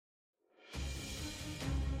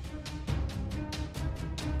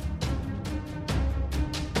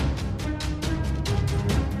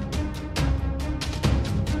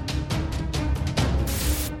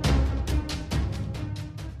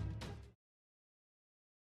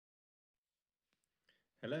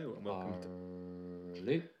Hello and welcome to...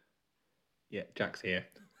 Luke. Yeah, Jack's here.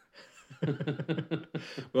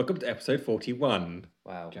 Welcome to episode 41.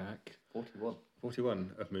 Wow. Jack. 41.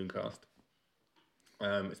 41 of Mooncast.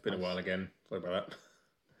 It's been a while again. Sorry about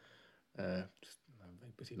that. Just a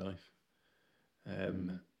very busy life.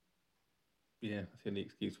 Yeah, that's the only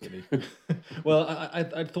excuse really. Well,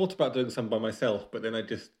 I'd thought about doing some by myself, but then I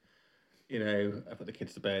just, I put the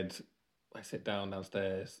kids to bed. I sit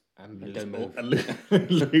downstairs and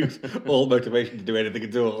lose all motivation to do anything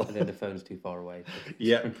at all. And then the phone's too far away.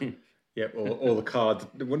 Yep. Or the cards.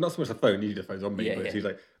 Well, not so much the phone. Usually the phone's on me, but it's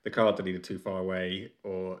like the cards are either too far away,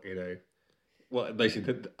 or well,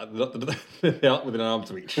 basically they're not within arm's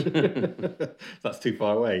reach. That's too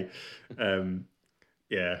far away. So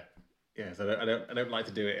I don't like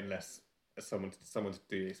to do it unless someone to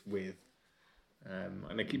do this with.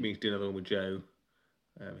 And they keep me to do another one with Joe.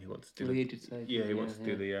 He wants to do. He wants to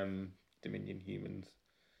do the Dominion humans,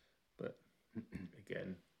 but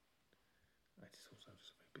again, I just also have a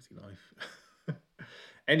very busy life.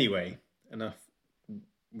 Anyway, enough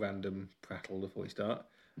random prattle before we start.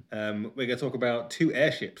 We're going to talk about two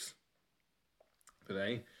airships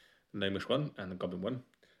today: the Gnomish one and the Goblin one.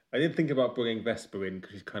 I did think about bringing Vesper in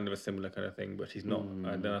because she's kind of a similar kind of thing, but she's not.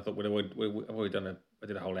 And then I thought, I've already done I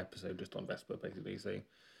did a whole episode just on Vesper basically, so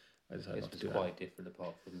I decided not to do that. Quite different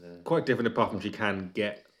apart from the... Quite different apart from she can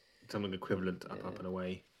get something equivalent up and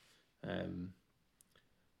away.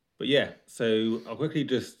 But yeah, so I'll quickly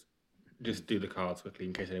just do the cards quickly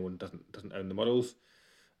in case anyone doesn't own the models.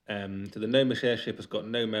 So the Gnomish airship has got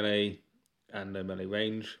no melee and no melee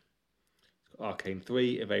range. It's got Arcane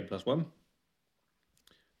 3, Evade +1.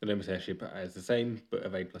 The Gnomish airship is the same, but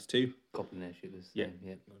Evade +2. Goblin airship is the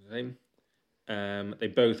same. They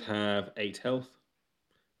both have 8 health.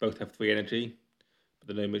 Both have 3 energy. But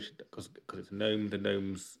the Gnomish, because it's a gnome, the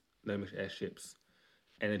Gnomish airship's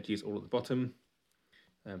energy is all at the bottom.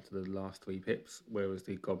 To the last 3 pips, whereas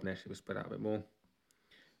the Goblin airship is spread out a bit more.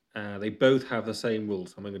 They both have the same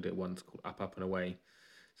rules. I'm going to do it once, called up and away.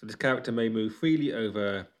 So this character may move freely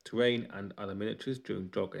over terrain and other miniatures during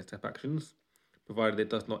jog and step actions, provided it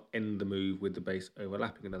does not end the move with the base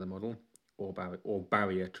overlapping another model or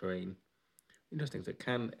barrier terrain. Interesting, so it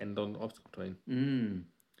can end on obstacle terrain.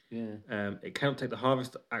 It cannot take the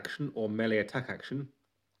harvest action or melee attack action,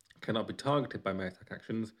 cannot be targeted by melee attack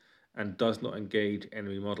actions, and does not engage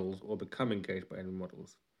enemy models or become engaged by enemy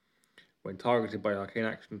models. When targeted by arcane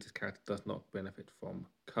actions, this character does not benefit from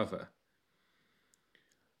cover.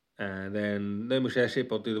 And then Gnomish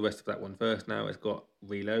airship, I'll do the rest of that one first now. It's got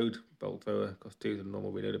reload, bolt thrower, cost 2, the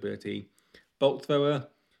normal reload ability. Bolt thrower,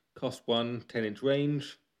 cost 1, 10-inch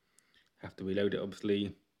range. Have to reload it,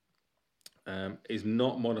 obviously. Is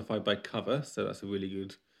not modified by cover, so that's a really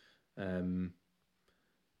good.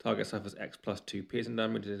 Target suffers X + 2 piercing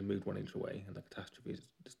damage and is moved 1 inch away, and the catastrophe is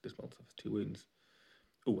this model suffers 2 wounds.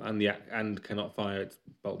 Oh, and cannot fire its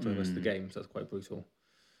bolt for the rest of the game, so that's quite brutal.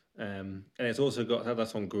 And it's also got,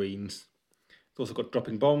 that's on greens. It's also got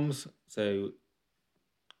dropping bombs, so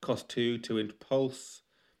cost 2, 2-inch pulse.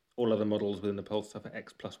 All other models within the pulse suffer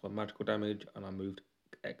X + 1 magical damage and are moved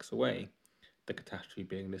X away. The catastrophe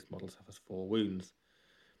being this model suffers 4 wounds.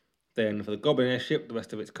 Then for the Goblin airship, the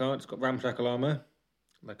rest of its cards, it's got ramshackle armor,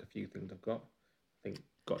 like a few things I've got. I think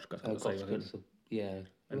Gotchgut's got the same, I think. Yeah.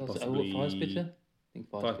 And possibly... Fire Spitter? I think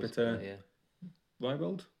Fire Spitter, yeah.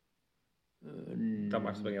 Ribald? That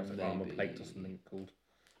might be something else, like armor plate or something called.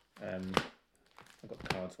 I've got the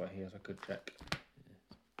cards right here, so I could check.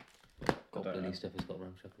 Yeah. Goblin stuff has got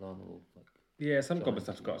ramshackle armor. Or like... Yeah, some Goblin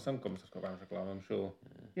stuff's got ramshackle armor, I'm sure.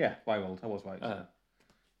 Yeah, Ribald, I was right.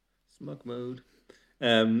 Smug mode.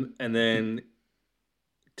 And then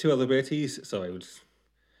 2 other abilities. Sorry,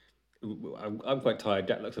 I'm quite tired.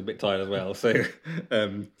 Jack looks a bit tired as well, so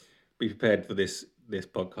be prepared for this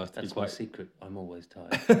podcast. That's my secret. I'm always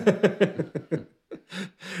tired.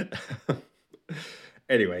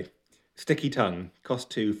 Anyway, Sticky Tongue, cost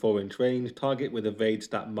 2, 4-inch range. Target with evade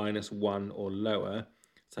stat -1 or lower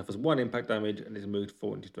suffers 1 impact damage and is moved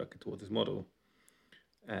 4 inches directly towards this model.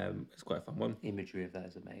 It's quite a fun one. Imagery of that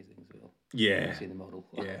is amazing as well. Yeah. You see the model.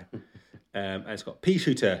 Yeah. And it's got Pea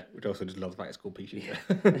Shooter, which I also just love the fact it's called Pea Shooter.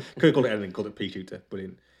 Could have called it anything, called it Pea Shooter.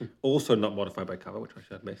 Brilliant. Also not modified by cover, which I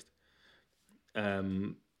should have missed.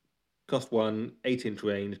 Cost 1, 8-inch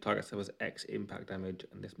range, target suffers X impact damage,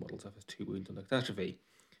 and this model suffers 2 wounds on the catastrophe.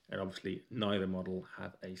 And obviously, neither model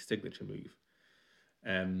have a signature move.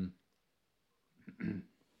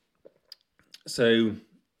 So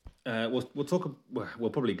we'll talk.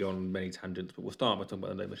 We'll probably go on many tangents, but we'll start by talking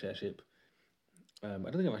about the Gnomish airship. I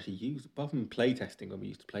don't think I've actually used, apart from playtesting when we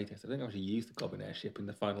used to playtest, I don't think I've actually used the Goblin airship in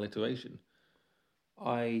the final iteration.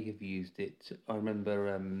 I have used it. I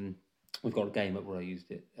remember we've got a game up where I used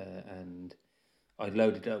it, and I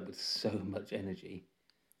loaded it up with so much energy,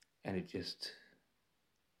 and it just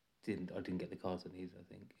didn't. I didn't get the cards I needed. I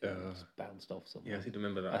think it just bounced off somewhere. Yeah, I seem to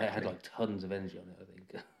remember that. I had like tons of energy on it. I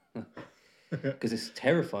think because it's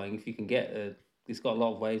terrifying if you can get a. It's got a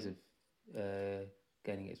lot of ways of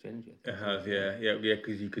gaining extra energy. I It think. has, yeah,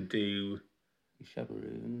 because you could do.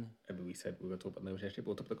 Shabaroon. I mean, we said we were going to talk about Gnomesh Airship.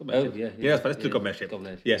 We'll talk about Oh, Gnomesh yeah. Yeah, that's fine. Let's do Gnomesh Airship.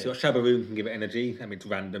 Gnomesh, Yeah, so Shabaroon can give it energy. I mean, it's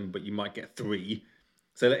random, but you might get 3.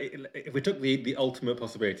 So if we took the ultimate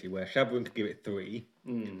possibility where Shabaroon could give it 3,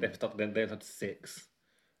 they've had 6.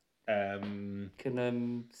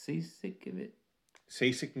 Can Seasick give it?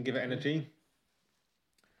 Seasick can give it energy.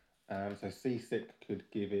 So Seasick could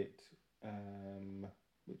give it,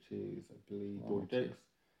 which is, I believe,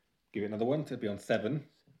 give it another one, so it'd be on 7.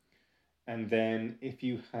 And then if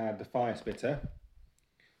you had the Fire Spitter,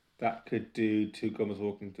 that could do 2 Goblins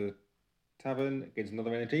walking to Tavern against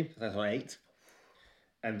another energy, so that's on 8.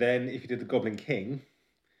 And then if you did the Goblin King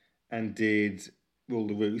and did Rule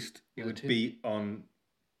the Roost, it would be on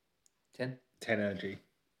 10 energy.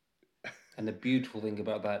 And the beautiful thing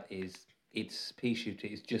about that is it's pea shooter.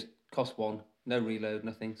 It's just cost 1, no reload,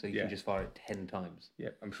 nothing, so you can just fire it 10 times. Yeah,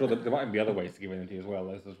 I'm sure that there might be other ways to give energy as well.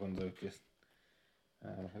 Those ones are just.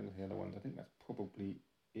 I think the other ones. I think that's probably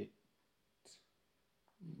it.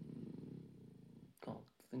 Can't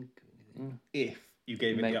think of anything. If you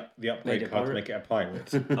gave it the upgrade card to make it a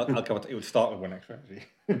pirate, I'll cover it would start with 1 extra energy.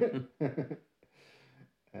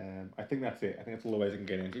 I think that's it. I think that's all the ways you can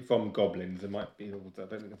get energy from goblins. There might be. I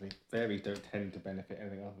don't think fairies don't tend to benefit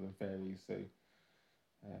anything other than fairies, so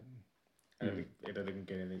I don't think you can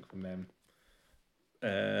get anything from them.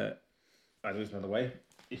 There's another way.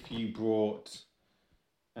 If you brought,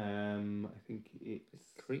 I think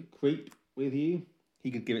it's creep with you,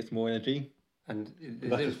 he could give it some more energy. And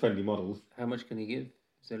that's just friendly models. How much can he give?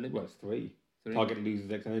 Is there a limit? Well, it's 3. Target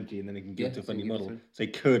loses X energy, and then he can give it to a friendly model. 3. So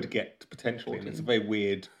he could get potentially, and it's a very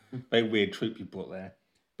weird troop you brought there,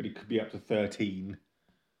 but it could be up to 13.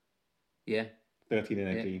 Yeah. 13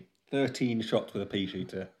 energy. Yeah. 13 shots with a pea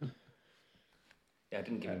shooter. Yeah, I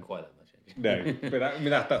didn't give him quite that much energy. No, but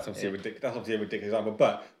that's obviously ridiculous. That's obviously a ridiculous example.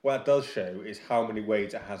 But what that does show is how many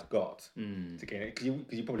ways it has got to gain it. Because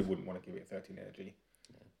you probably wouldn't want to give it 13 energy,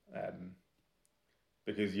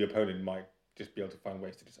 because your opponent might just be able to find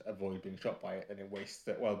ways to just avoid being shot by it, and it wastes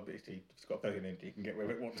that. Well, basically, if it's got 13 energy, you can get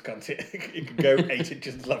wherever it wants, can't it? It can go 8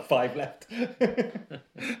 inches, there's like 5 left. It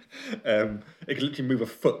can literally move a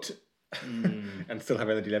foot and still have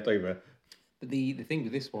energy left over. But the thing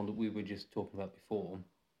with this one that we were just talking about before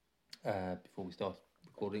we started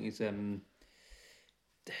recording is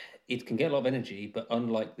it can get a lot of energy, but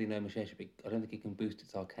unlike the Gnomesh Airship, I don't think it can boost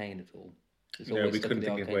its arcane at all. No, we couldn't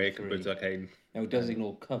think of a way it can boost arcane. Now it does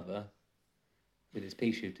ignore cover with its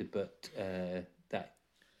pea shooter, but that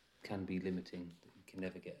can be limiting. You can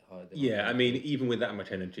never get higher than Yeah, I mean, even with that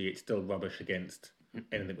much energy, it's still rubbish against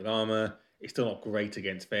anything with armour. It's still not great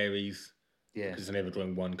against fairies. Yeah. Because it's only ever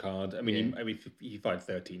drawing 1 card. I mean, if you fired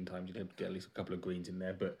 13 times, you'd have to get at least a couple of greens in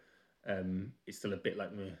there, but it's still a bit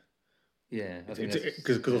like meh. Yeah.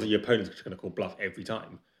 Because also your opponent's just going to call bluff every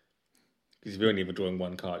time. Because if you're only ever drawing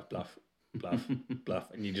 1 card, bluff, bluff,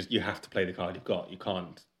 and you have to play the card you've got. You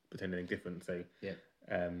can't pretend anything different. So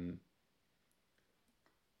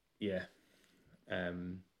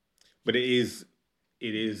but it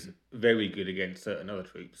is very good against certain other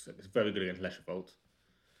troops. It's very good against Leshervolt.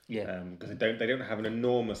 Yeah. Because they don't have an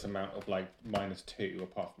enormous amount of like -2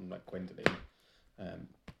 apart from like Gwendoline.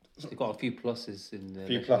 They've got a few pluses in there. A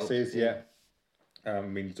few pluses, yeah. I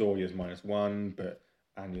mean, Zoria's -1, but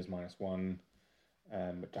Anya's -1.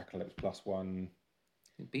 Jackalope's +1.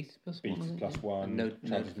 Beast is +1. Beast is +1.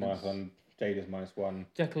 Chad's -1. Jada's -1.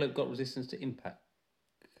 Jackalope got resistance to impact.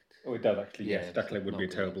 Oh, it does actually. Yeah, yes, Jackalope would be a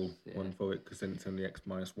terrible one for it because then it's only X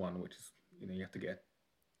 -1, which is you have to get.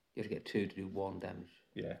 You have to get 2 to do 1 damage.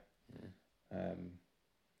 Yeah.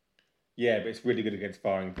 But it's really good against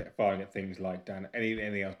firing at things like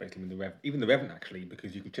anything else basically. Even the Revenant actually,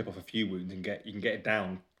 because you can chip off a few wounds and get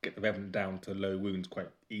the Revenant down to low wounds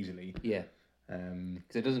quite easily. Yeah.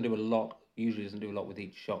 Because it doesn't do a lot. Usually doesn't do a lot with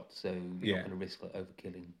each shot, so you're not going to risk like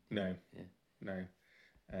overkilling. No. Yeah. No.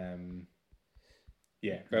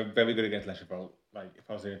 Very, very good against Leshervolt. Like if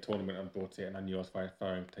I was in a tournament and bought it and I knew I was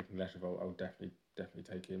firing taking Leshervolt, I would definitely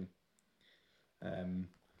take him.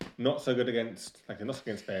 Not so good against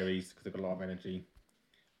fairies because they've got a lot of energy.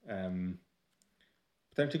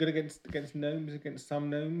 Potentially good against gnomes, against some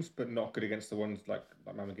gnomes, but not good against the ones like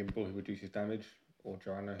Mama Gimble who reduces damage, or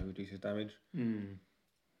Joanna who reduces damage.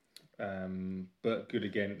 But good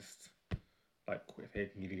against like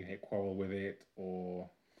if you can hit Quarrel with it or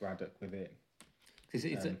Braddock with it.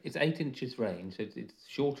 It's 8 inches range, so it's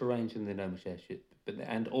shorter range than the Gnomish airship,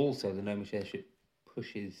 and also the Gnomish airship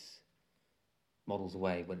pushes models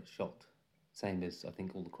away when it's shot. Same as I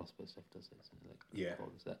think all the crossbow stuff does it. So Yeah.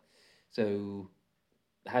 That. So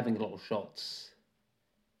having a lot of shots,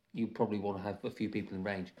 you probably want to have a few people in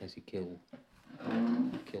range in case you kill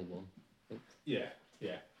one. Yeah.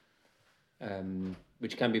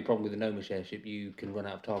 Which can be a problem with the Gnomish airship. You can run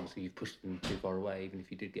out of targets if you've pushed them too far away, even if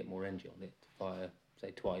you did get more energy on it to fire,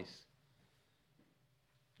 say, twice.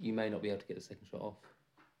 You may not be able to get the second shot off.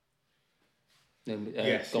 Goblin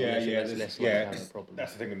airship has less likely to have a problem.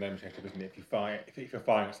 That's the thing with Gnomish airship, isn't it? If you're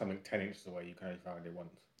firing at something 10 inches away, you can only fire it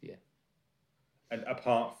once. Yeah. And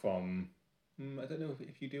apart from, I don't know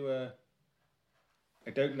if you do I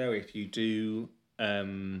don't know if you do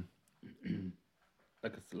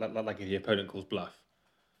like if your opponent calls bluff,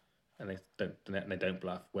 and they don't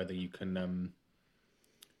bluff, whether you can.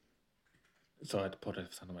 Sorry, I had to put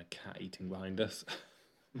a sound of my cat eating behind us.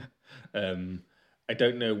 I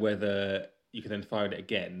don't know whether you can then fire it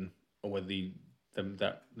again, or whether the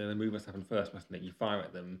move must happen first, mustn't it? You fire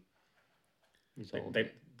at them.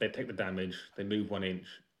 They take the damage. They move 1 inch,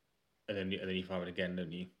 and then you fire it again,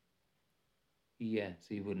 don't you? Yeah,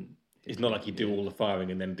 so you wouldn't. It's not like you do all the firing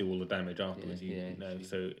and then do all the damage afterwards. So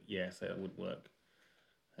it wouldn't work.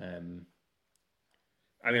 I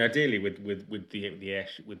mean, ideally, with the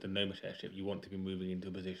airship, with the Gnomish airship, you want to be moving into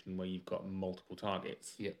a position where you've got multiple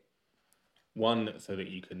targets. Yeah. One, so that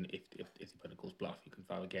you can, if the opponent calls bluff, you can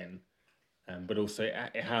fire again. But also,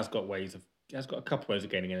 it has got a couple ways of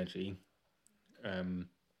gaining energy. Mama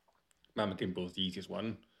Gimbal's the easiest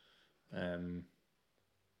one.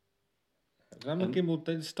 Mama Gimbal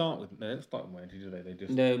they don't start with energy, do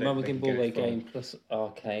they? Mama Gimbal they gain plus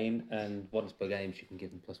arcane, and once per game she can give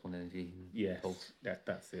them plus 1 energy. Yes,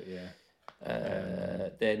 that's it. Yeah.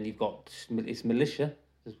 Then you've got it's militia.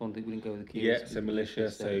 There's one thing we didn't go with the keys. Yeah, so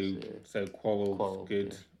militia. So quarrel's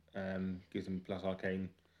good. Yeah. Gives them plus arcane.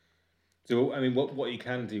 So I mean, what you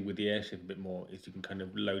can do with the airship a bit more is you can kind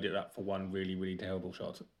of load it up for one really really terrible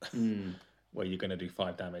shot, where you're going to do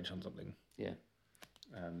 5 damage on something. Yeah.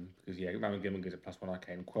 Because Mama Gimbal gives it plus 1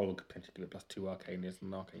 arcane. Quarrel could potentially give it plus 2 arcane. It's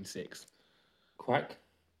an arcane 6. Quack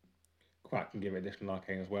can give it additional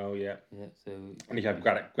arcane as well. Yeah. Yeah. So. And if you have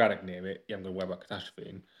Braddock near it, you haven't got to worry about catastrophe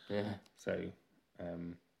in. Yeah. So,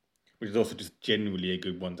 which is also just generally a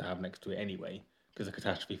good one to have next to it anyway, because the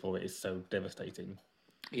catastrophe for it is so devastating.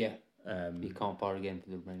 Yeah. You can't fire again for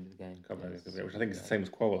the remainder of the game. Which I think is the same as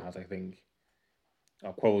Quarrel has. I think.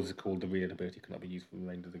 Quarrel is called the reload ability cannot be used for the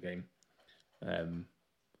remainder of the game.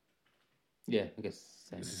 Yeah, I guess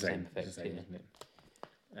same effect. It's the same, isn't it?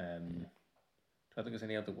 I think there's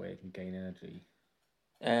any other way it can gain energy.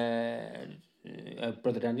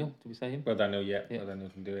 Brother Daniel, did we say him? Brother Daniel, yeah. Brother Daniel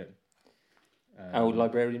can do it.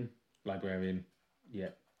 Librarian, yeah.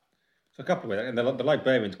 So a couple of ways, and the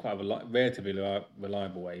Librarian's quite a relatively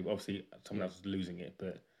reliable way. Obviously, someone else is losing it,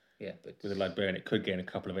 but with the Librarian, it could gain a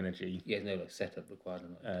couple of energy. Yeah, no setup required.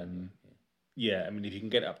 Yeah, I mean, if you can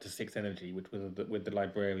get up to 6 energy, which with the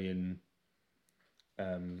Librarian,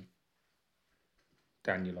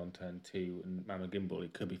 Daniel on turn 2 and Mama Gimbal,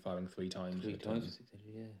 it could be firing 3 times. 3 times for 6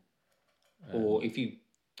 energy, yeah. Or if you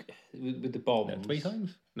with the bombs, no, 3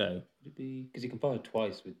 times? No, would it be because you can fire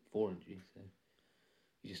twice with 4 energy, so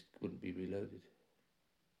you just wouldn't be reloaded.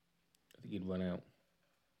 I think you'd run out.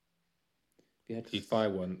 If you fire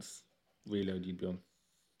once, reload, you'd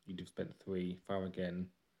have spent 3. Fire again,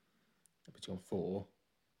 that puts you on 4.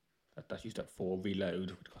 That's used up 4.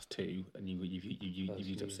 Reload, which costs 2, and you've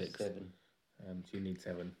used up 6. 7. So you need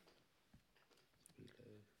 7.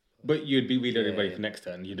 But you'd be reloaded ready for next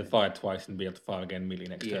turn. You'd have fired twice and be able to fire again immediately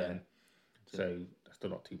next turn. So that's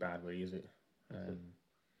still not too bad, really, is it?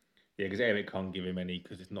 Because Eric can't give him any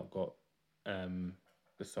because it's not got the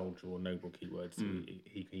soldier or noble keywords. So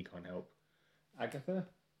he can't help. Agatha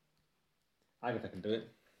can do it.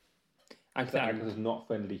 Agatha's not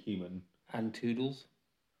friendly human. And Toodles.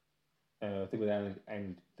 The thing with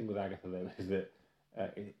Agatha though is that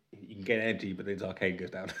you can get energy, but then his arcade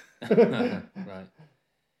goes down. Right.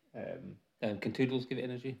 Can Toodles give it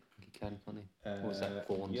energy? I think he can, can't he? Or is that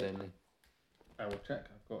 4 ones only? I will check.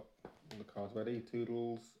 I've got all the cards ready.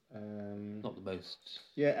 Toodles. Not the most.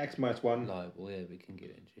 Yeah, X -1. Reliable. Yeah, we can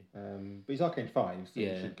give energy. But he's arcane 5, so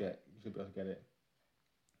you should be able to get it.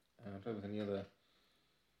 I don't know if there's any other.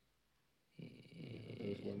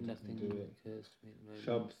 Nothing occurs to me at the moment.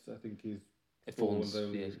 Shubs, I think, is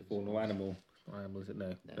Fawn or animal. Not animal, is it?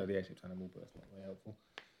 No, the airship's animal, but that's not very helpful.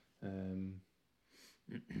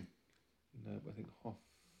 No, but I think Hoff.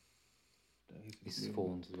 His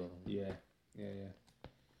fawns as well. Yeah.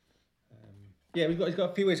 Yeah, he's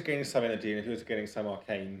got a few ways of gaining some energy and a few ways of getting some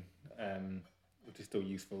arcane, which is still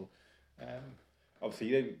useful.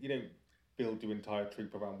 Obviously, you don't build your entire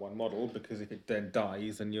troop around one model, because if it then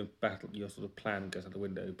dies, then your sort of plan goes out the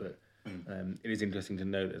window. But it is interesting to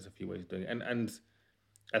know there's a few ways of doing it, and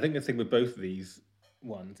I think the thing with both of these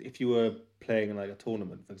ones, if you were playing in like a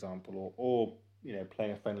tournament, for example, or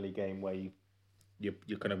playing a friendly game where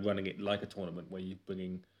you're kind of running it like a tournament, where you're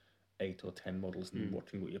bringing 8 or 10 models and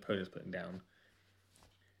watching what your opponent's putting down.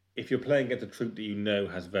 If you're playing against a troop that you know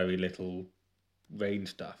has very little range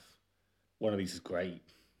stuff, one of these is great.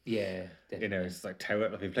 Yeah, definitely. It's like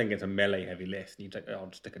terror. If you're playing against a melee heavy list and you take, I'll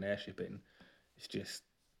just stick an airship in, it's just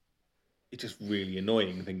really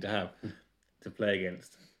annoying thing to have to play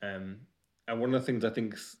against. And one of the things I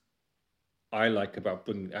think I like about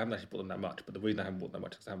bringing, I haven't actually bought them that much, but the reason I haven't bought them that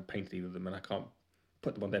much is I haven't painted either of them, and I can't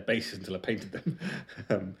put them on their bases until I painted them.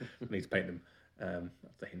 I need to paint them.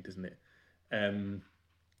 That's the hint, isn't it?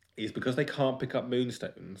 Is because they can't pick up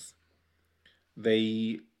moonstones.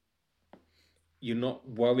 You're not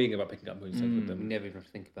worrying about picking up moonstones with them. Never even have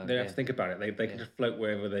to think about it. They don't have to think about it. They can just float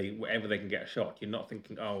wherever they can get a shot. You're not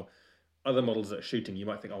thinking, other models that are shooting, you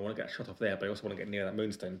might think, I want to get a shot off there, but I also want to get near that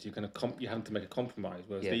moonstone. So you have to make a compromise.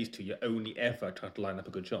 Whereas these two, you're only ever trying to line up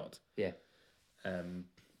a good shot. Yeah.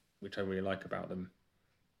 Which I really like about them.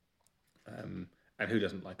 And who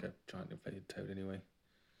doesn't like a giant inflated toad anyway?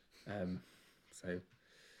 So,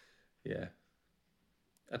 yeah.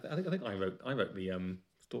 I think I wrote the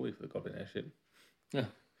story for the Goblin Airship. Yeah.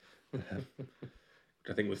 Which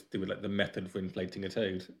I think was to do with like the method for inflating a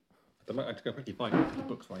toad. I might quickly find it. The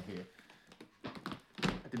book's right here.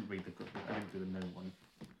 I didn't read the book. I didn't do the gnome one.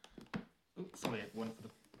 Oh, sorry, one for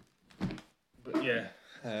the. But yeah,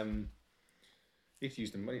 need to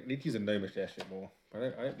use a gnomish airship more. I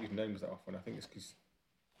don't use gnomes that often. I think it's because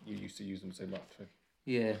you used to use them so much.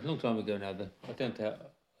 Yeah, a long time ago now. I don't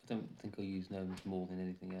think I use gnomes more than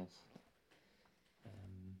anything else.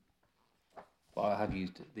 But I have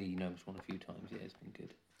used the gnomes one a few times. Yeah, it's been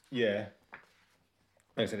good. Yeah.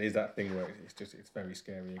 Like I said, it is that thing where it's very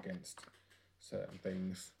scary against certain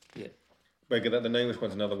things. Yeah. But the gnomish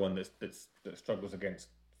one's another one that struggles against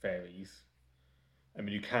fairies. I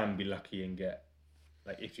mean, you can be lucky and get,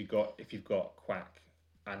 like, if you've got Quack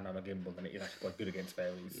and Mama Gimbal, then it is actually quite good against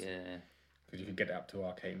fairies. Yeah. Because you can get it up to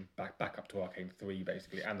Arcane, back up to Arcane 3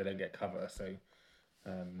 basically, and they don't get cover, so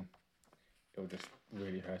it'll just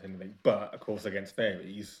really hurt anything. But of course, against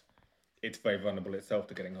fairies, it's very vulnerable itself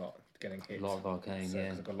to getting hit. A lot of arcane, so, yeah.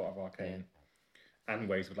 Because it's got a lot of arcane, and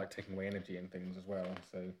ways of like taking away energy and things as well.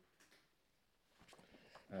 So,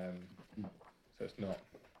 so it's not.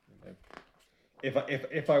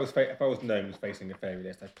 If I was gnomes facing a fairy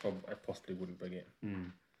list, I possibly wouldn't bring it.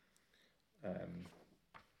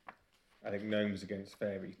 I think gnomes against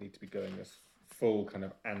fairies need to be going as full kind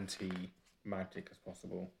of anti-magic as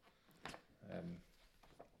possible.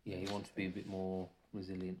 Yeah, you want to be a bit more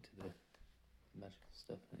resilient to the magical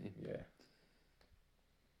stuff, don't you? Yeah.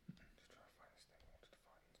 Just trying to find this thing. I wanted to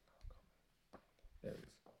find. There it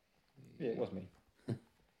is. Yeah, it was me.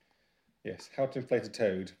 Yes, how to inflate a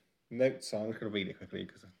toad. Notes. I'm just going to read it quickly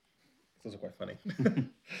because it's also quite funny.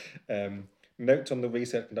 Notes on the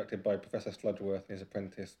research conducted by Professor Sludgeworth and his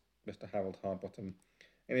apprentice, Mr. Harold Hardbottom.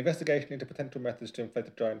 An investigation into potential methods to inflate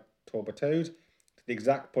a giant Torba toad to the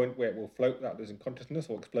exact point where it will float without losing consciousness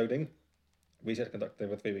or exploding. Research conducted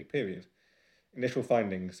over a 3-week period. Initial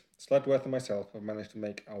findings. Sludgeworth and myself have managed to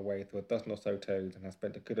make our way through a dozen or so toads and have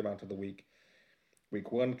spent a good amount of the week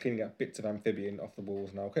 1 cleaning up bits of amphibian off the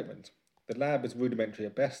walls and our equipment. The lab is rudimentary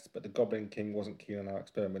at best, but the Goblin King wasn't keen on our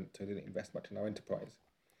experiment, so didn't invest much in our enterprise.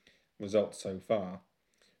 Results so far.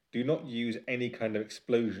 Do not use any kind of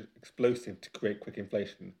explosive to create quick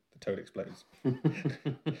inflation. The toad explodes.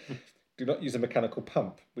 Do not use a mechanical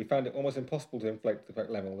pump. We found it almost impossible to inflate to the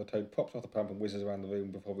correct level. The toad pops off the pump and whizzes around the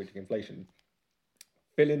room before reaching inflation.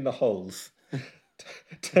 Fill in the holes.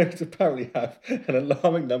 Toads apparently have an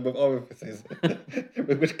alarming number of orifices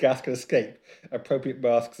with which gas can escape. Appropriate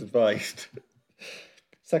masks advised.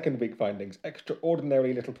 Second week findings.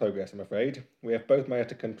 Extraordinarily little progress, I'm afraid. We have both managed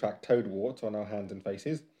to contract toad warts on our hands and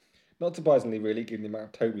faces. Not surprisingly, really, given the amount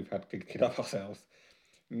of toad we've had to get off ourselves.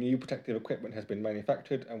 New protective equipment has been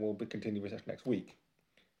manufactured and will be continued research next week.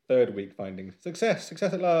 Third week findings. Success!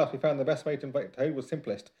 Success at last! We found the best way to inflate a toad was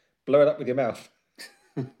simplest. Blow it up with your mouth.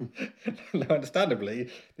 Now, understandably,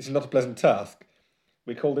 this is not a pleasant task.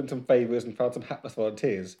 We called in some favours and found some hapless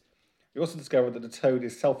volunteers. We also discovered that the toad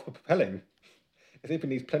is self-propelling, as if it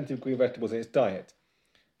needs plenty of green vegetables in its diet.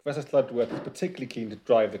 Professor Sludgeworth is particularly keen to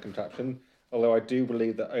drive the contraption, Although I do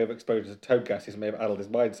believe that overexposure to toad gases may have addled his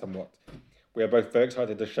mind somewhat. We are both very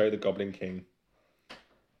excited to show the Goblin King,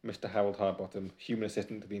 Mr. Harold Harbottom, human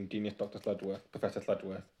assistant to the ingenious Dr. Sludgeworth, Professor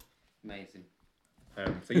Sludgeworth. Amazing.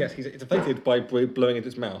 So yes, it's affected by blowing into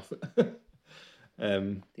its mouth.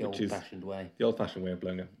 The old-fashioned way. The old-fashioned way of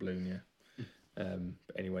blowing a balloon, yeah.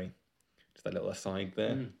 But anyway, just that little aside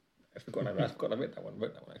there. I've forgotten I wrote that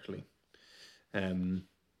one actually.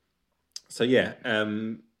 So yeah,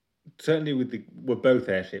 certainly with both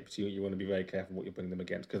airships, you want to be very careful what you're putting them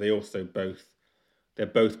against, because they're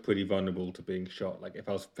both pretty vulnerable to being shot. Like if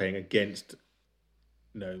I was playing against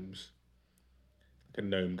gnomes, like a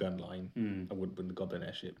gnome gun line, I wouldn't bring the Goblin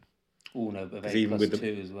airship. Oh no, but evade plus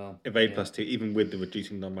 2 as well. Evade plus 2, even with the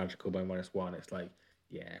reducing non-magical by -1, it's like,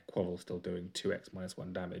 yeah, Quavell's still doing 2x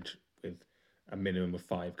 -1 damage with a minimum of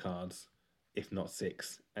 5 cards, if not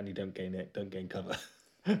 6, and you don't gain cover.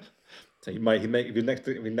 So if your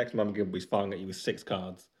next Mum Gimble is firing at you with 6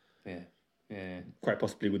 cards. Yeah. Quite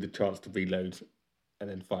possibly with the chance to reload and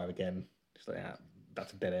then fire again. Just like that.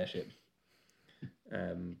 That's a dead airship.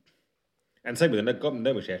 And same with the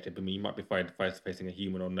gnomish airship. I mean, you might be facing a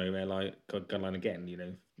human or gnome airline gunline again,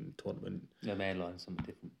 in tournament. Gnome airline is something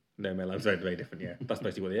different. Gnome airline's very, very different, yeah. That's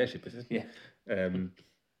basically what the airship is, isn't it? Yeah.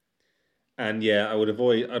 And yeah, I would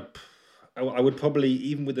avoid... I would probably,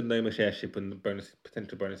 even with the gnomish airship and the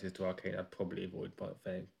potential bonuses to arcane, I'd probably avoid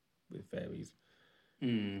with fairies.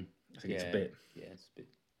 I think it's a bit... Yeah, it's a bit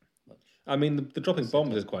much. I mean, the dropping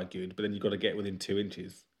bombs is quite good, but then you've got to get within 2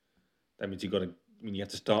 inches. That means you have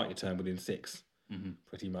to start your turn within 6,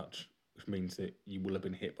 pretty much, which means that you will have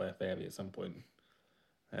been hit by a fairy at some point.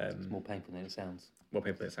 It's more painful than it sounds. More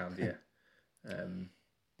painful than it sounds, yeah.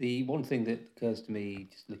 The one thing that occurs to me,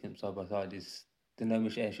 just looking at them side by side, is the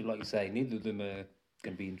gnomish airship, like you say, neither of them are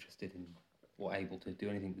going to be interested in or able to do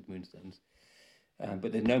anything with moonstones.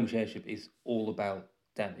 But the gnomish airship is all about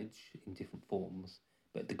damage in different forms.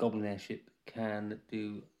 But the goblin airship can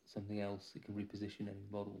do something else. It can reposition any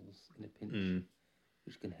models in a pinch,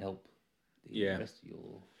 which can help the rest of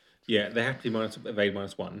your... Yeah, they have to be evade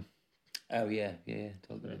 -1. Oh, yeah.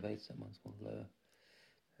 Totally evade that -1 lower.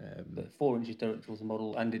 But 4 inches direct towards the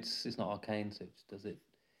model, and it's not arcane, so it just does it.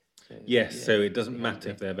 So, so it doesn't matter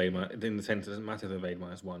if they're evade in the sense it doesn't matter if they're evade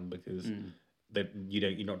 -1 because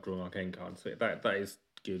you're not drawing arcane cards. So that is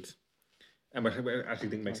good. And I actually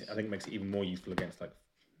think makes it even more useful against like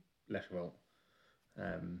Leshervolt,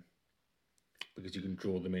 because you can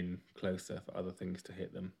draw them in closer for other things to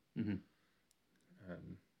hit them. You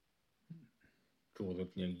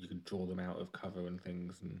can draw them out of cover and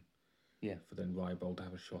things, and for then Rybold to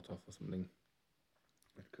have a shot off or something.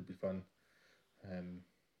 It could be fun.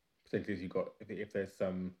 Particularly if there's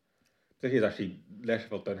some. Particularly actually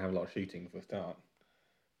Leshervolt don't have a lot of shooting for a start.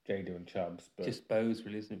 Jada and Chubbs, but just bows,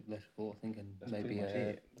 really, isn't it? Leshervolt, I think, and maybe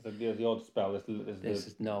the odd spell.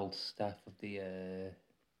 There's an old staff of the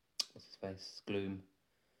what's his face, Gloom.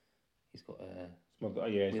 He's got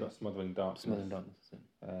he's got Smothering Darkness. Smothering Darkness.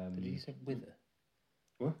 Did he used to have Wither?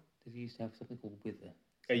 What? Did he used to have something called Wither?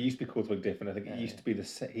 It used to be called something different. I think it used to be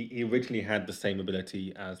he originally had the same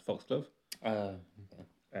ability as Foxglove. Okay.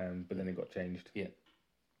 But then it got changed. Yeah.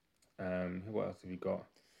 What else have you got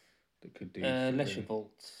that could do?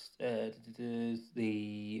 Leshervolt.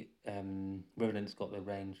 The Revenant's got the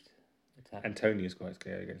ranged attack. Antonia's quite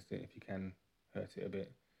scary against it if you can hurt it a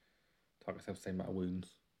bit. Targets have the same amount of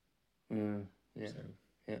wounds. Yeah. So,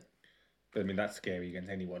 yeah. But I mean that's scary against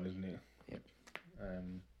anyone, isn't it? Yeah.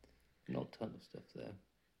 Not a ton of stuff there.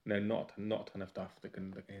 No, not a ton of stuff that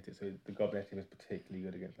can hit it. So the Goblin is particularly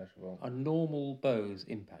good against Leshervolt. Are normal bows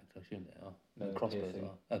impact? I assume they are. No, crossbows piercing.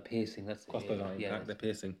 are. Oh, piercing. That's Crossbows aren't impact. They're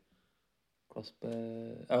piercing.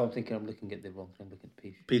 Crossbow. Oh, I'm looking at the wrong thing. I'm looking at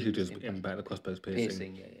Pichu. Pichu does impact. The crossbow's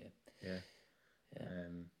piercing. Piercing. Yeah.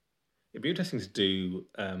 It'd be interesting to do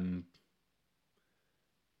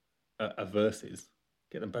a versus.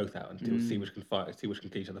 Get them both out and see which can fight. See which can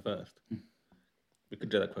kill each other first. We could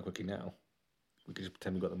do that quite quickly now. We could just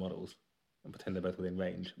pretend we've got the models and pretend they're both within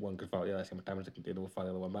range. One could fight the other, see how much damage they can do, and we'll fight the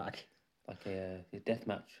other one back. Like a death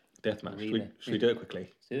match. Should we do it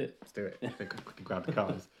quickly? Let's do it. Quickly grab the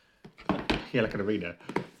cards. Yeah, like an arena.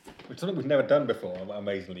 Which is something we've never done before,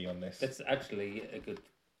 amazingly, on this. That's actually a good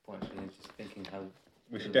point. I was just thinking how...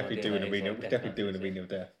 We should definitely do an arena. We should definitely do an arena of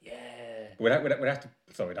death. Yeah. We'd have to...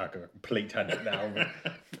 Sorry, that's a complete tangent now. But,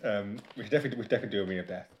 we should definitely do arena of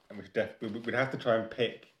death. And we'd have to try and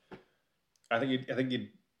pick... I think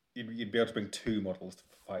you'd be able to bring 2 models to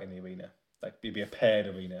fight in the arena. Like it'd be a paired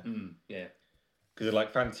arena. Yeah. Because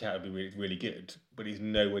like Fancy Hat would be really, really good, but he's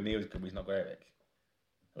nowhere near as good. He's not got Eric.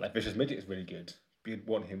 Like Vicious Midget is really good, but you'd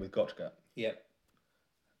want him with Gotchgut. Yep.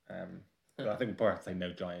 But I think we'll probably have to say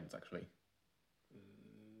no giants, actually.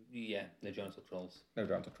 Yeah, no giants or trolls. No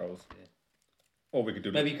giants or trolls. Yeah. Or we could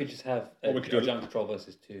do... Maybe you could just have Or we could do a giant troll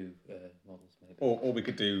versus 2 models, maybe. Or we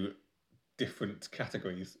could do different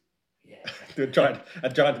categories. Yeah. Do a giant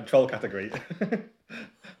and troll category.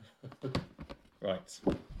 Right.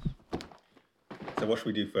 So what should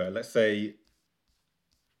we do first? Let's say...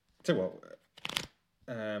 So what?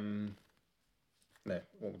 No,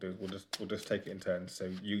 what we'll do is we'll just take it in turns.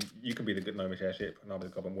 So you can be the gnomish airship, and I'll be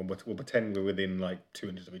the goblin one. We'll pretend we're within like 2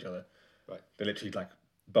 inches of each other. Right. They're literally like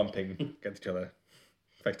bumping against each other,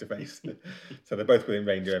 face to face. So they're both within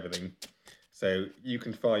range of everything. So you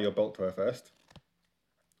can fire your bolt thrower first,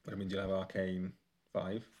 which means you'll have arcane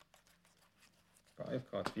 5.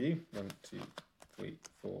 5 cards for you. 1, 2, 3,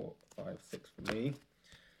 4, 5, 6 for me.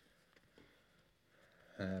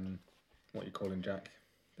 What are you calling, Jack?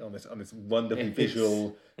 On this wonderfully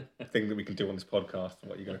visual thing that we can do on this podcast.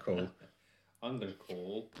 What are you going to call? I'm going to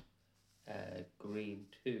call green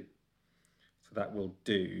 2. So that will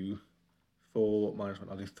do 4 minus 1.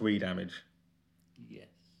 I'll do 3 damage. Yes.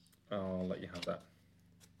 I'll let you have that.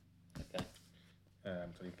 Okay. So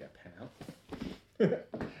I need to get a pen out.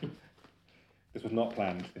 This was not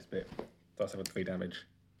planned, this bit. So I suffered 3 damage.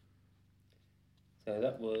 So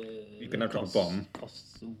that was... You can now drop a bomb.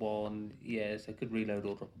 Costs 1. Yes, I could reload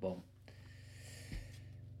or drop a bomb.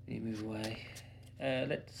 You move away.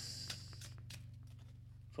 Let's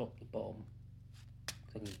drop the bomb.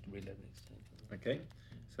 So I can just reload next time. Okay.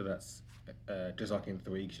 So that's just arcane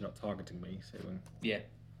 3 because you're not targeting me. So Yeah.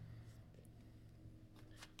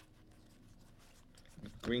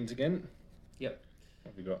 greens again. Yep.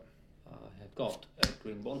 What have we got? I have got a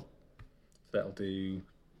green 1. So that'll do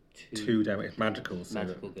 2 damage. It's magical, so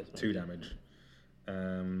Magical gets 2 damage.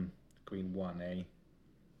 Green 1, eh?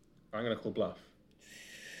 I'm going to call bluff.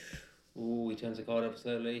 Ooh, he turns the card over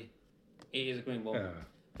slowly. It is a green 1, Oh.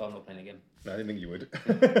 but I'm not playing again. No, I didn't think you would.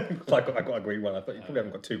 I got a green one. I thought you probably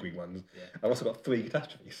haven't got 2 green ones. Yeah. I've also got 3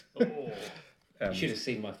 catastrophes. Oh. You should have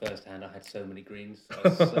seen my first hand. I had so many greens. I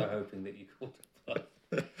was so hoping that you called it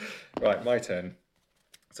bluff. Right, my turn.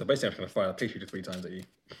 So basically, I'm just going to fire a pea shooter 3 times at you.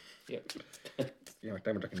 Yep. See how much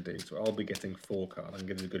damage I can do. So I'll be getting 4 cards. I can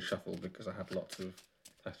give it a good shuffle because I had lots of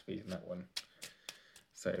catastrophes in that one.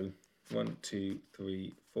 So 1, 2,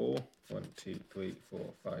 3, 4. 1, 2, 3,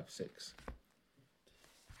 4, 5, 6.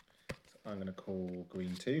 So I'm going to call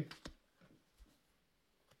green 2.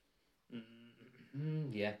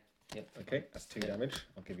 Yeah. Yep. Okay, that's 2 damage.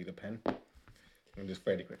 I'll give you the pen. And just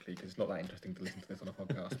fairly quickly, because it's not that interesting to listen to this on a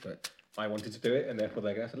podcast, but I wanted to do it, and therefore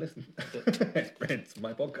they're going to have to listen. It's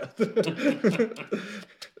my podcast.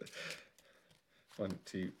 1,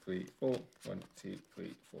 2, 3, 4. 1, 2,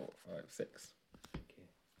 3, 4, 5, 6.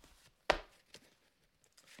 Okay.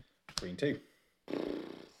 Green 2.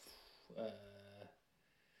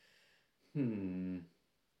 Green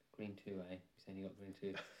 2, eh? You're saying you got green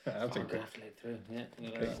 2. I'm I'm taking going to have to let it through. Yeah, I'm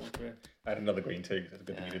going to Okay. let that one through. I had another green 2, so it's a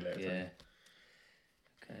good thing you did let it Yeah. through.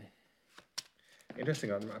 Okay.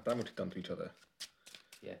 Interesting, I'm damage we've done to each other.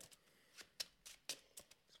 Yeah.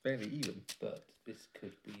 It's fairly even. But this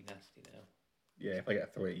could be nasty now. Yeah, if I get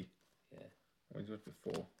a 3. Yeah. How many do I have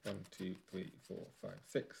before? 1, 2, 3, 4, 5,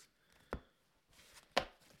 6.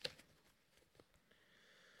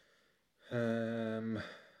 No.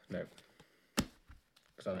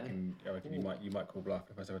 Because I reckon you might call bluff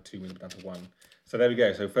if I suffered 2 wounds down to 1. So there we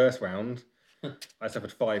go. So first round, I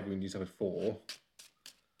suffered 5 wounds, you suffered 4.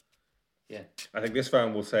 Yeah. I think this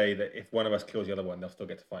round will say that if one of us kills the other one, they'll still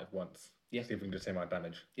get to fight once. Yeah. See if we can do the same amount of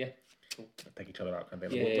damage. Yeah. Cool. Take each other out kind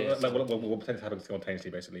of thing. Yeah, We'll pretend to happen simultaneously,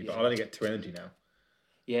 basically. But Yeah. I'll only get 2 energy now.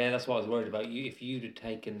 Yeah, that's what I was worried about. You, if you'd have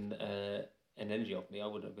taken an energy off me, I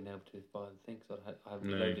wouldn't have been able to fire the thing. So I haven't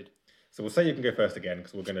No. reloaded. So we'll say you can go first again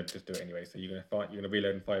because we're going to just do it anyway. So you're going to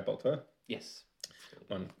reload and fire bolt to her. Yes.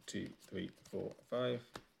 1, 2, 3, 4, 5.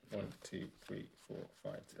 1, 2, 3, 4,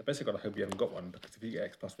 5. I basically got to hope you haven't got one because if you get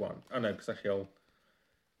X plus 1, I know because actually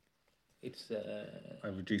It's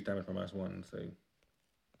I've reduced damage by -1. So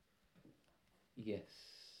yes.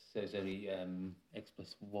 So it's only X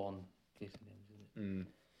plus 1 piercing damage, isn't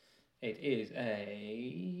it? It is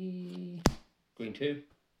a green 2.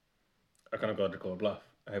 I kind of got to call a bluff.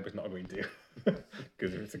 I hope it's not a green 2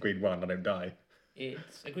 because if it's a green 1, I don't die.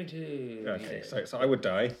 It's a green 2. Okay, yeah. so I would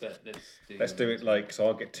die. But Let's do it like so.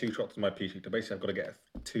 I'll get 2 shots on my pea shooter. Basically, I've got to get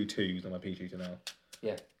 2 2s on my pea shooter now.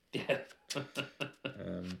 Yeah. Yeah. I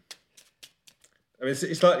mean,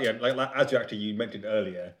 it's slightly like as you mentioned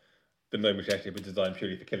earlier, the gnomish airship is designed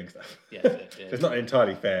purely for killing stuff. Yes, So it's not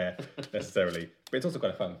entirely fair necessarily, but it's also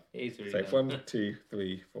kind of fun. It is really So fun. 1, 2,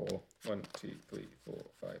 3, 4. 1, 2, 3, 4,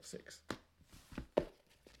 5, 6.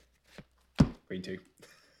 Green 2.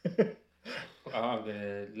 I'm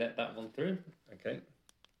gonna let that one through, Okay.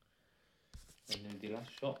 and then the last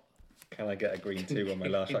shot. Can I get a green 2 on my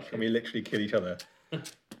last shot? Can we literally kill each other? All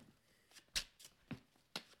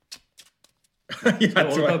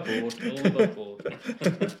above board.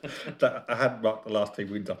 I had marked the last 2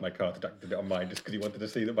 wounds off my card. Jack did it on mine just because he wanted to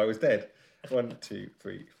see that I was dead. 1, 2,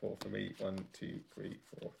 3, 4 for me. 1, 2, 3,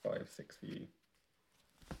 4, 5, 6 for you.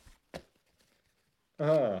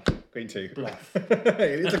 Ah, green 2. Bluff.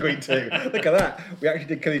 It is a green 2. Look at that. We actually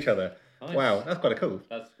did kill each other. Nice. Wow, that's quite cool.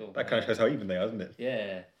 That's cool. That kind of shows how even they are, doesn't it?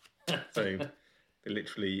 Yeah. So they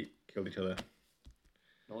literally killed each other.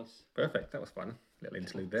 Nice. Perfect. That was fun. Little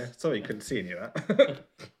interlude there. Sorry you couldn't see any of that.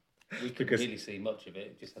 We couldn't really see much of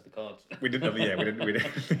it. Just had the cards. We didn't have, yeah, we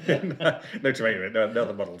didn't. No terrain of it, no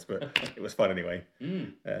other models, but it was fun anyway.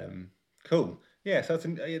 Cool. Yeah, so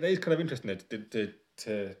that is kind of interesting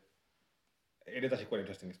to it is actually quite an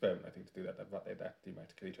interesting experiment, I think, to do that they actually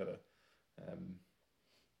managed to kill each other.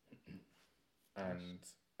 And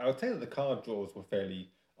I would say that the card draws were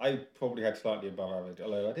fairly. I probably had slightly above average,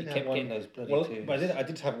 although I didn't have one. Getting those bloody twos. But I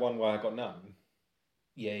did have one where I got none.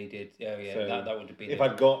 Yeah, you did. Oh, yeah, So that would have been. If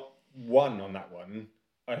I'd got 1 on that one,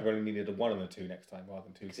 I'd have only needed a 1 and a 2 next time rather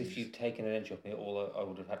than 2. Because if you'd taken an edge off me, I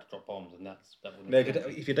would have had to drop bombs, and that would. No,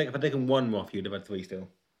 if I'd taken 1 more off, you'd have had 3 still.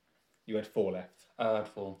 You had 4 left. I had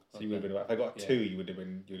 4. So you would have been. If I got 2, you would have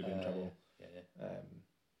been in trouble. Yeah.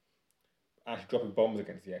 Actually, dropping bombs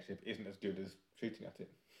against the airship isn't as good as shooting at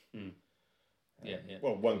it. Yeah.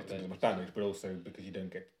 Well, one because there's much damage, but also because you don't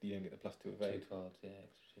get the +2 evade. 2 cards, yeah,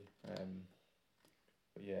 extra 2.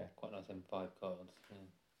 But yeah, quite nice having 5 cards. Yeah.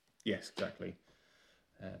 Yes, exactly.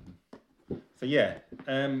 So yeah,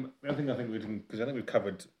 the other thing I think because I think we've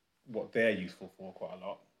covered what they're useful for quite a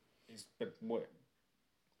lot, is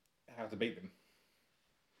how to beat them.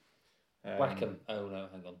 Whack 'em. Oh no,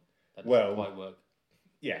 hang on. That Well, doesn't quite work.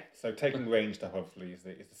 Yeah, so taking range stuff obviously is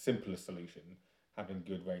the simplest solution. Having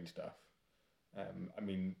good range stuff. I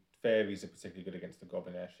mean, fairies are particularly good against the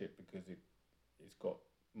goblin airship because it's got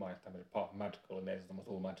minus damage apart from magical, and theirs is almost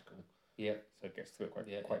all magical. Yeah. So it gets through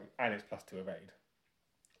it quite, and it's +2 evade,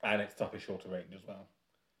 and it's tough at shorter range as well.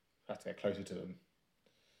 Have to get closer to them.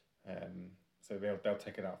 So they'll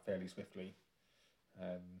take it out fairly swiftly.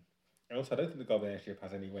 And also, I don't think the goblin airship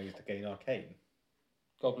has any ways to gain arcane.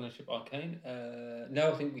 Goblin airship arcane.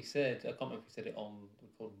 No, I think we said. I can't remember if we said it on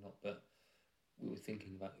recording or not, but we were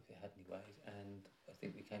thinking about if it had any ways, and I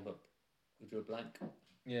think we came up. We drew a blank.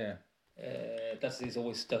 Yeah. It's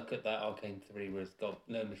always stuck at that arcane 3, whereas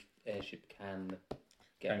Gnomish airship can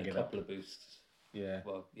get a couple of boosts. Yeah.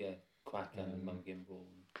 Well, yeah, Quack and Mum Gimbal.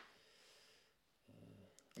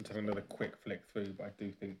 I'm taking another quick flick through, but I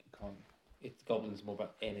do think you can't. It's Goblin's more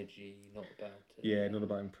about energy, not about. Not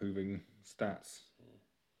about improving stats.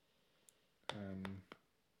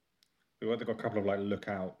 They've got a couple of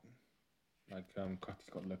lookout, Cutty's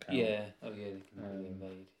got lookout. Yeah. Oh yeah, they can really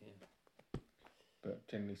invade. Yeah. But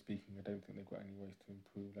generally speaking, I don't think they've got any ways to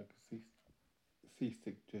improve. Like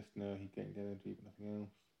Seasick, just no, he gained energy, but nothing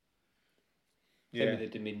else. Yeah. Maybe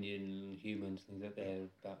the Dominion humans think that they're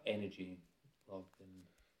about energy rather than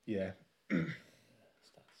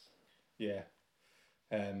stats. Yeah.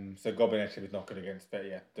 So Goblin actually is not good against that.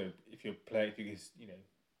 Yeah. If you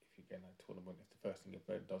get a tournament, if the first thing your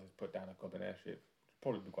opponent does is put down a Goblin airship, which would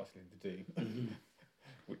probably be quite silly to do,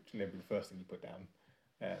 which never be the first thing you put down.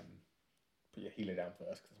 Put your healer down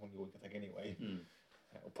first because that's one you're always going to take anyway.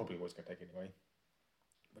 Or probably always going to take anyway.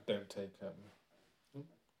 But don't take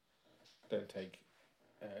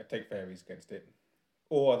fairies against it,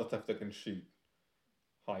 or other stuff that can shoot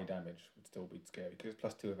high damage would still be scary because it's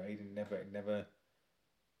 +2 evade and it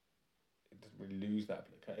doesn't really lose that.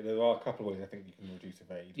 There are a couple of ways I think you can reduce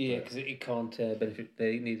evade. Yeah, because it can't benefit.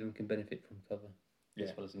 Neither of them can benefit from cover,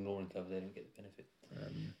 as well as ignoring cover. They don't get the benefit.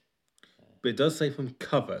 But it does say from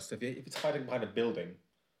cover. So if it's hiding behind a building,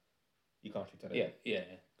 you can't shoot at it.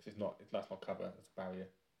 Yeah. Because that's not cover. It's a barrier.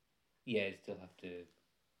 Yeah, you still have to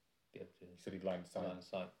be able to. You still need line of sight.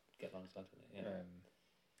 Get line of sight on it.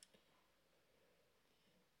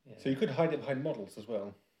 Yeah. So you could hide it behind models as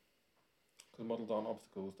well. Because models aren't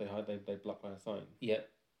obstacles; they block line of sight. Yeah.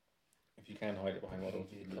 If you can hide it behind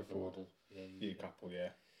models, you can model. Yeah, couple,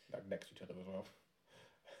 like next to each other as well.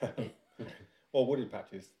 Or wooded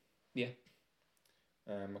patches. Yeah.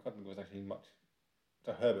 I can't think there was actually much.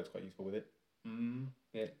 So Herbert's quite useful with it.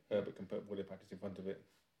 Yeah. Herbert can put wooded patches in front of it.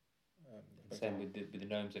 Same with the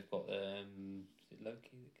gnomes. They've got is it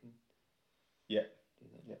Loki that can? Yeah. Do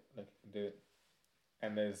that? Yeah, Loki can do it.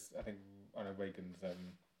 And there's Reagan's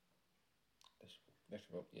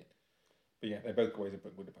Descheville. Yeah. But yeah, they're both ways of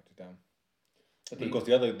putting wooded patches down. But of course,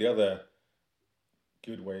 the other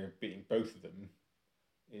good way of beating both of them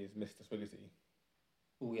is Mr. Swiggity.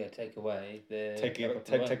 Oh yeah, take away the Take up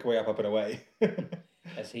and away, away, up and away.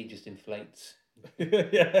 as he just inflates.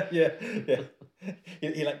 yeah.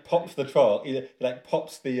 He like pops the troll. He like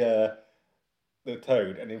pops the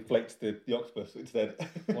toad and inflates the octopus instead.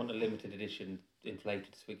 Want a limited edition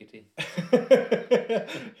inflated Swiggity?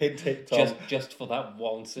 Hint, Tom. Just for that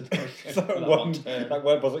one scenario. That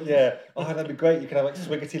one was yeah. Oh, that'd be great. You can have like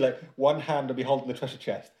Swiggity, like one hand will be holding the treasure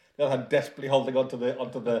chest, the other hand desperately holding onto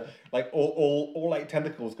the like all like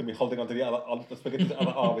tentacles can be holding onto the Swiggity's other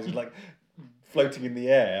arm as he's like floating in the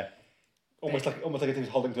air, almost like if he's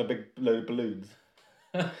holding to a big load of balloons.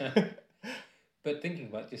 But thinking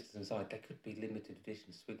about just as an aside, there could be limited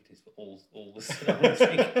edition Swiggities for all the scenarios you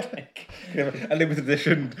can take. A limited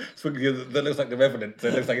edition Swiggity that looks like the Revenant, so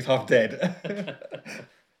it looks like he's half dead.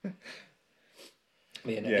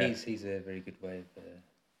 He's a very good way of.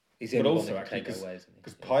 He's the but only also one that can actually take away, isn't he?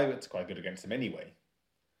 because pirates are quite good against him anyway.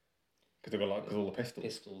 Because they've got all the pistols.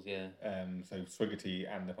 Pistols, yeah. So Swiggity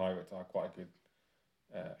and the pirates are quite a good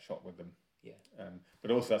shot with them. Yeah.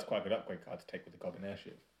 But also that's quite a good upgrade card to take with the Goblin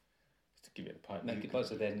airship. Just to give it a pirate. Make it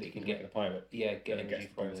so then you can get the pirate. Yeah, get energy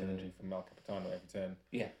from bonus energy from Mal Capitano every turn.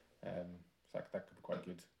 Yeah. So that could be quite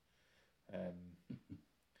good. And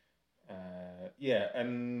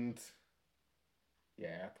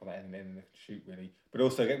put that in and shoot really. But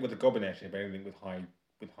also get with the Goblin airship anything with high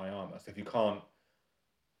armor. So if you can't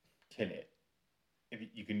kill it,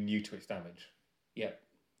 you can neuter its damage. Yeah,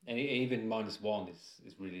 and even -1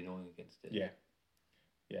 is really annoying against it. Yeah.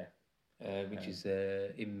 Which is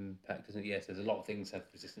impact, isn't it? Yes, there's a lot of things have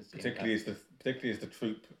resistance to particularly impact. as the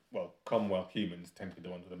troop. Well, Commonwealth humans tend to be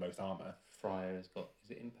the ones with the most armor. Friar has got.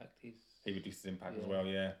 Is it impact? He reduces impact as well.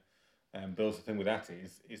 Yeah. But also the thing with that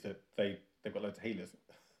is that they've got loads of healers.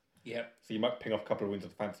 Yeah. So you might ping off a couple of wounds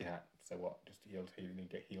with a fancy hat. So what? Just heal, and you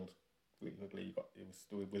get healed really quickly.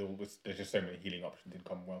 There's just so many healing options in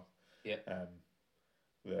Commonwealth. Yeah.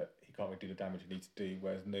 That he can't really do the damage he needs to do.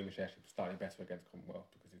 Whereas Gnomish airship is slightly better against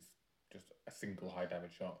Commonwealth because it's just a single high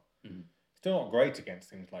damage shot. Mm-hmm. Still not great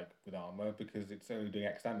against things like with armor because it's only doing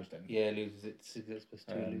X damage then. Yeah, loses its supposed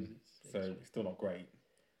to lose its. So it's still not great.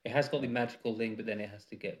 It has got the magical thing, but then it has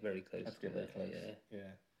to get very close. Has to get very close.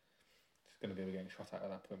 Yeah. It's going to be getting shot at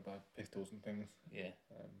that point by pistols and things. Yeah.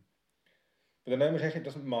 But the Gnomish airship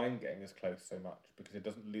doesn't mind getting as close so much because it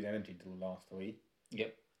doesn't lose energy till the last 3.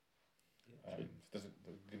 Yep. It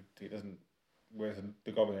doesn't. Whereas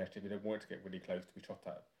the Goblin airship, you don't want it to get really close to be shot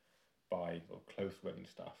at by sort of close range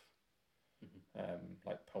stuff,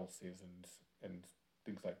 like pulses and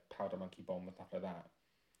things like powder monkey bomb and stuff like that,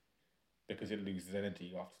 because it loses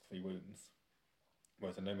energy after 3 wounds.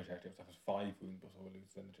 Whereas the Gnomish airship suffers 5 wounds before it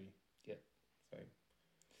loses energy. Yeah. So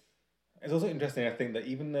it's also interesting, I think, that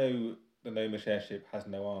even though the Gnomish airship has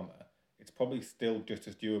no armor, it's probably still just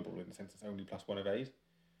as durable in the sense it's only +1 evade.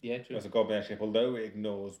 Yeah, true. Whereas a Goblin airship, although it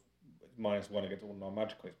ignores -1 against all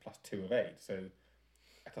non-magical, it's +2 evade. So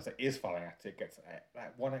as it is firing at it, gets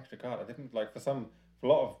that 1 extra card. I didn't like for a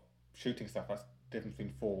lot of shooting stuff. That's the difference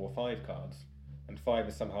between 4 or 5 cards, and 5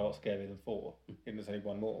 is somehow a lot scarier than 4. Even there's only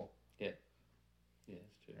 1 more. Yeah,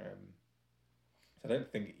 it's true. So I don't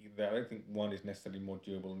think 1 is necessarily more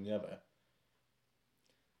durable than the other.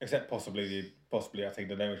 Except possibly I think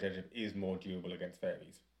the Gnomish airship is more durable against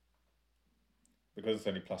fairies. Because it's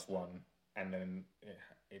only +1, and then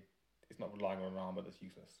it's not relying on an armour that's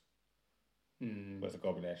useless. Whereas a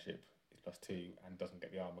Goblin airship is +2 and doesn't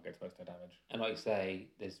get the armour, gets most of the damage. And like you say,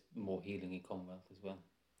 there's more healing in Commonwealth as well.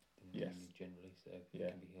 Generally, so it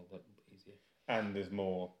can be healed up easier. And there's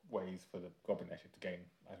more ways for the Goblin airship to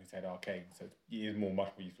gain, as we said, arcane. So it is much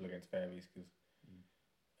more useful against fairies because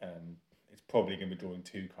it's probably going to be drawing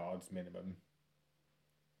 2 cards minimum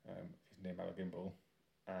if it's near Malagimble,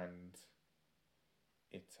 and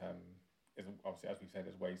it's obviously, as we said,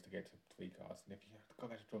 there's ways to get to 3 cards, and if you have to go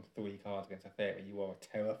drawn 3 cards against a fairy, you are a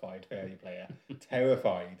terrified fairy player.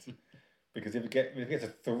 Terrified, because if it gets a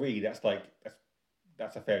 3, that's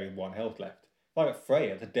a fairy with 1 health left. If I got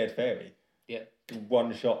Freya, it's a dead fairy. Yeah,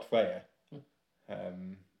 1 shot Freya.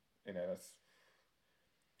 That's.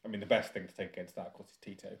 I mean, the best thing to take against that, of course, is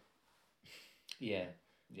Tito. Yeah.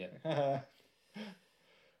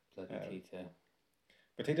 Bloody Tito.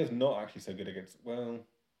 But Tito's not actually so good against. Well,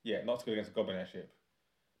 yeah, not so good against a Goblin airship.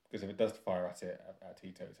 Because if it does fire at it, at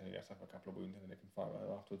Tito, it's only has to have a couple of wounds and then it can fire at it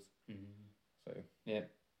afterwards. So. Yeah.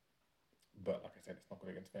 But like I said, it's not good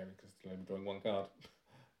against fairies because it's only drawing 1 card.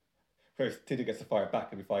 Whereas Tito gets to fire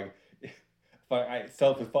back and be fire at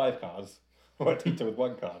itself with 5 cards, or Tito with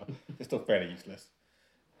 1 card. It's still fairly useless.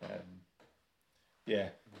 I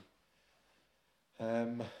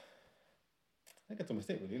think that's almost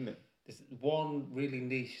it, really, isn't it? There's one really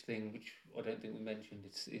niche thing which I don't think we mentioned.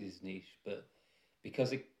 It is niche, but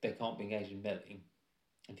because they can't be engaged in melee,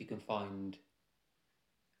 if you can find,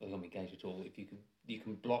 well, they can't be engaged at all. If you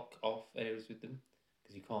can block off areas with them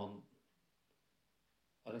because you can't.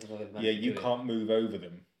 I don't think I've ever managed Yeah, to you do it. can't move over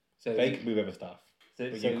them. So They can move over stuff,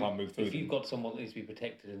 but you can't move through if them. you've got someone that needs to be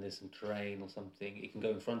protected and there's some terrain or something, it can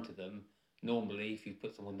go in front of them. Normally, if you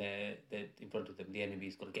put someone there in front of them, the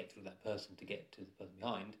enemy's got to get through that person to get to the person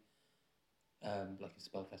behind, like a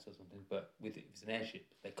spellcaster or something. But if it's an airship,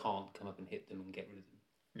 they can't come up and hit them and get rid of them.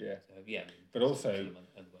 Yeah. So yeah, but also,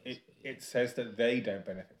 it says that they don't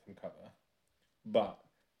benefit from cover, but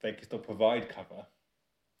they can still provide cover.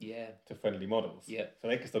 Yeah. To friendly models. Yeah. So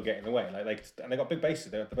they can still get in the way. And they got big bases.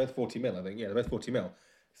 They're both 40 mil, I think. Yeah, they're both 40 mil.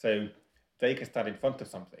 So they can stand in front of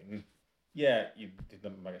something. Yeah, you did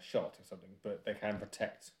not make a shot or something, but they can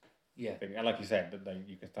protect. Yeah. And like you said, that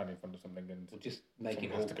you can stand in front of something and just make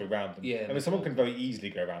it has to go around them. Yeah. I mean, someone can very easily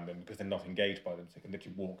go around them because they're not engaged by them, so they can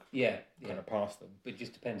literally walk. Kind of past them. But it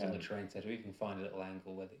just depends on the terrain setup. You can find a little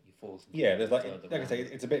angle where you fall. Yeah, there's like I say,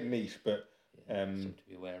 it's a bit niche, but something to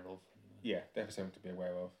be aware of. Yeah, definitely something to be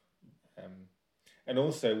aware of. And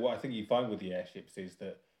also, what I think you find with the airships is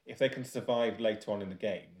that if they can survive later on in the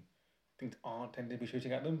game, things aren't tending to be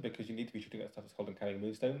shooting at them because you need to be shooting at stuff that's holding carrying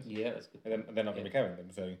moonstones. Yeah, that's good. And they're not going to be carrying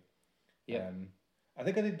them. So, yeah. I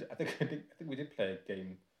think we did play a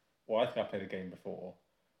game. Well, I think I played a game before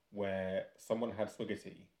where someone had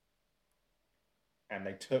Swiggity, and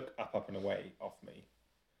they took up and away off me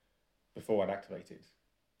before I'd activated,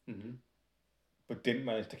 but didn't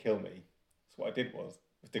manage to kill me. So what I did was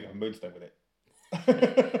dig up a moonstone with it.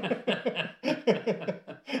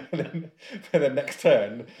 And then for the next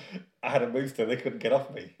turn, I had a moonstone. They couldn't get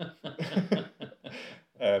off me. Because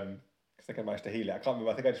I think I managed to heal it. I can't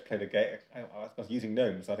remember. I think I just played a game. I was using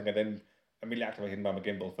gnomes. So I think I then immediately activated Mama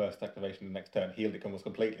Gimbal first activation the next turn, healed it almost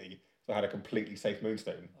completely. So I had a completely safe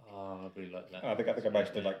moonstone. Oh, I really like that. I think I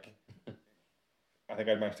managed to I think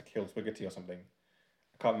I managed to kill Swiggity or something.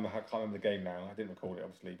 I can't remember the game now. I didn't record it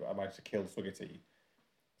obviously, but I managed to kill Swiggity.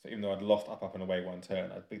 So even though I'd lost up and away one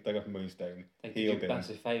turn, I dug up a moonstone, healed him.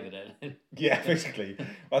 Massive favour then. Yeah, basically.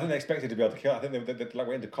 I think they expected to be able to kill. I think they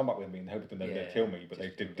went into combat with me and hoping they would kill me, but they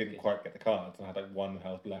didn't quite get the cards. And I had 1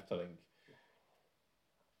 health left, I think.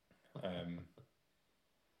 I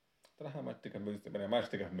don't know how much to dig a moonstone, but I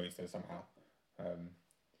managed to dig up a moonstone somehow.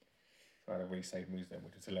 So I had a really safe moonstone,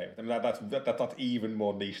 which is hilarious. I mean, that's even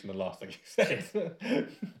more niche than the last thing you said.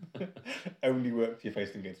 Only works if you're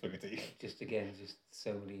facing against Swiggity. Just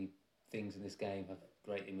so many things in this game have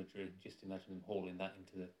great imagery. Just imagine them hauling that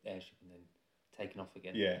into the airship and then taking off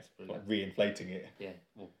again. Yeah, like re-inflating it. Yeah,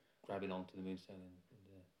 or grabbing onto the moonstone and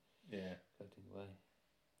floating away.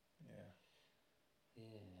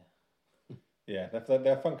 Yeah,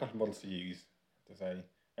 they're a fun couple of models to use. To say,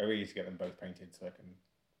 I really need to get them both painted so I can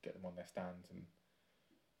get them on their stands and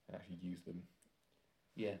actually use them.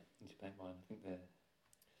 Yeah, need to paint mine. I think they're.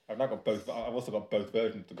 I've now got both. I've also got both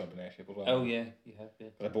versions of the Goblin Airship as well. Oh yeah, you have. Yeah.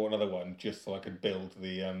 But I bought another one just so I could build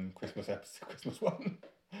the Christmas one.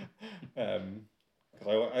 Because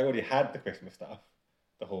I already had the Christmas stuff,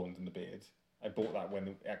 the horns and the beards. I bought that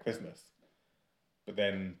at Christmas, but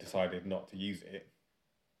then decided not to use it,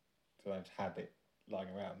 so I just had it lying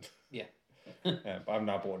around. Yeah. But I've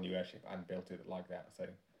now bought a new airship and built it like that, so I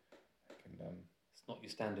can. It's not your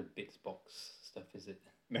standard bits box stuff, is it?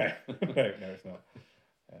 No, it's not.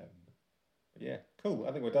 But yeah, cool.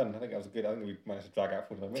 I think we're done. I think that was good. I think we managed to drag out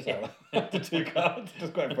 45 minutes out of the 2 cards.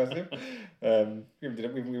 Just quite impressive. We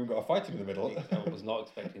even got a fight in the middle. I was not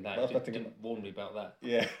expecting that. Didn't warn me about that.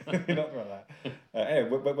 Yeah, not about that. Anyway,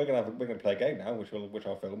 we're gonna play a game now, which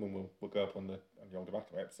I'll film and we'll go up on the older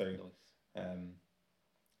battle rep. So, nice.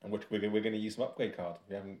 And which we're going to use some upgrade cards.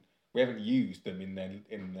 We haven't used them in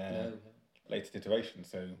latest iteration.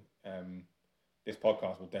 So this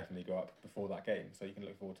podcast will definitely go up before that game. So you can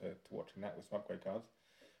look forward to watching that with some upgrade cards.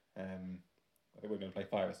 I think we're going to play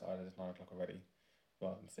 5-a-side as it's 9 o'clock already,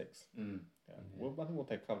 rather than 6. I think we'll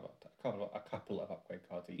take a couple of upgrade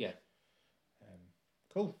cards each. Yeah.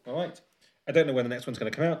 Cool. All right. I don't know when the next one's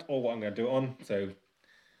going to come out or what I'm going to do it on. So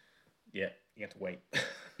yeah, you have to wait.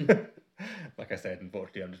 Like I said,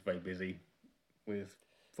 unfortunately, I'm just very busy with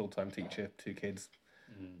full-time teacher, 2 kids.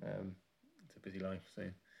 It's a busy life, so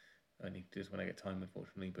I need to do this when I get time,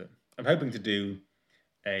 unfortunately. But I'm hoping to do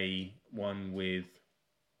a one with,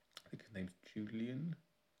 I think his name's Julian.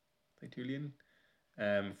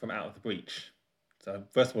 From Out of the Breach. So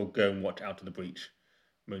first of all, go and watch Out of the Breach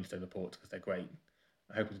Moonstone reports because they're great.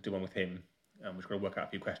 I'm hoping to do one with him. We're just going to work out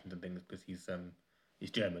a few questions and things because he's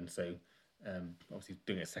German, so obviously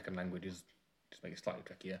doing it second language is just just make it slightly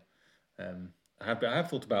trickier. I have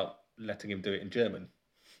thought about letting him do it in German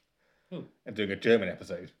and doing a German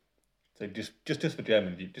episode. So just for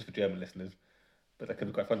German listeners. But that could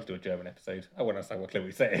be quite fun to do a German episode. I won't understand what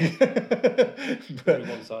Chloe's saying. Very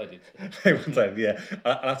one-sided. Very one-sided, yeah.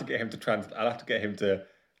 I'll have to get him to I'll have to get him to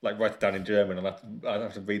like write it down in German. I'll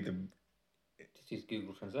have to read them. Just use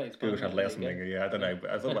Google Translate. Google Translate or something. Yeah, I don't know,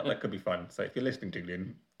 but I thought that could be fun. So if you're listening,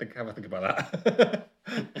 Julian, have a think about that.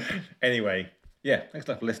 Anyway, yeah. Thanks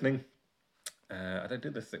a lot for listening. I don't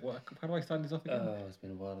do this. How do I sign this off again? Oh, it's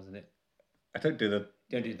been a while, hasn't it? I don't do the.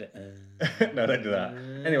 Don't do that. No, I don't do that.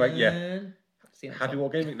 Anyway, yeah. Happy War.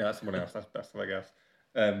 Wargaming? No, that's someone else. That's something else.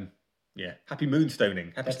 Yeah. Happy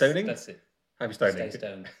Moonstoning. Happy Stoning? That's it. Happy Stoning. Stay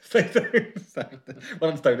stoned. Stay stoned.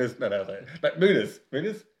 Well, on Stoners. No. Like Mooners.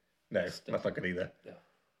 Mooners? No, that's not good either. No.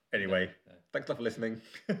 Anyway, thanks a lot for listening.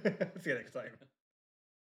 See you next time.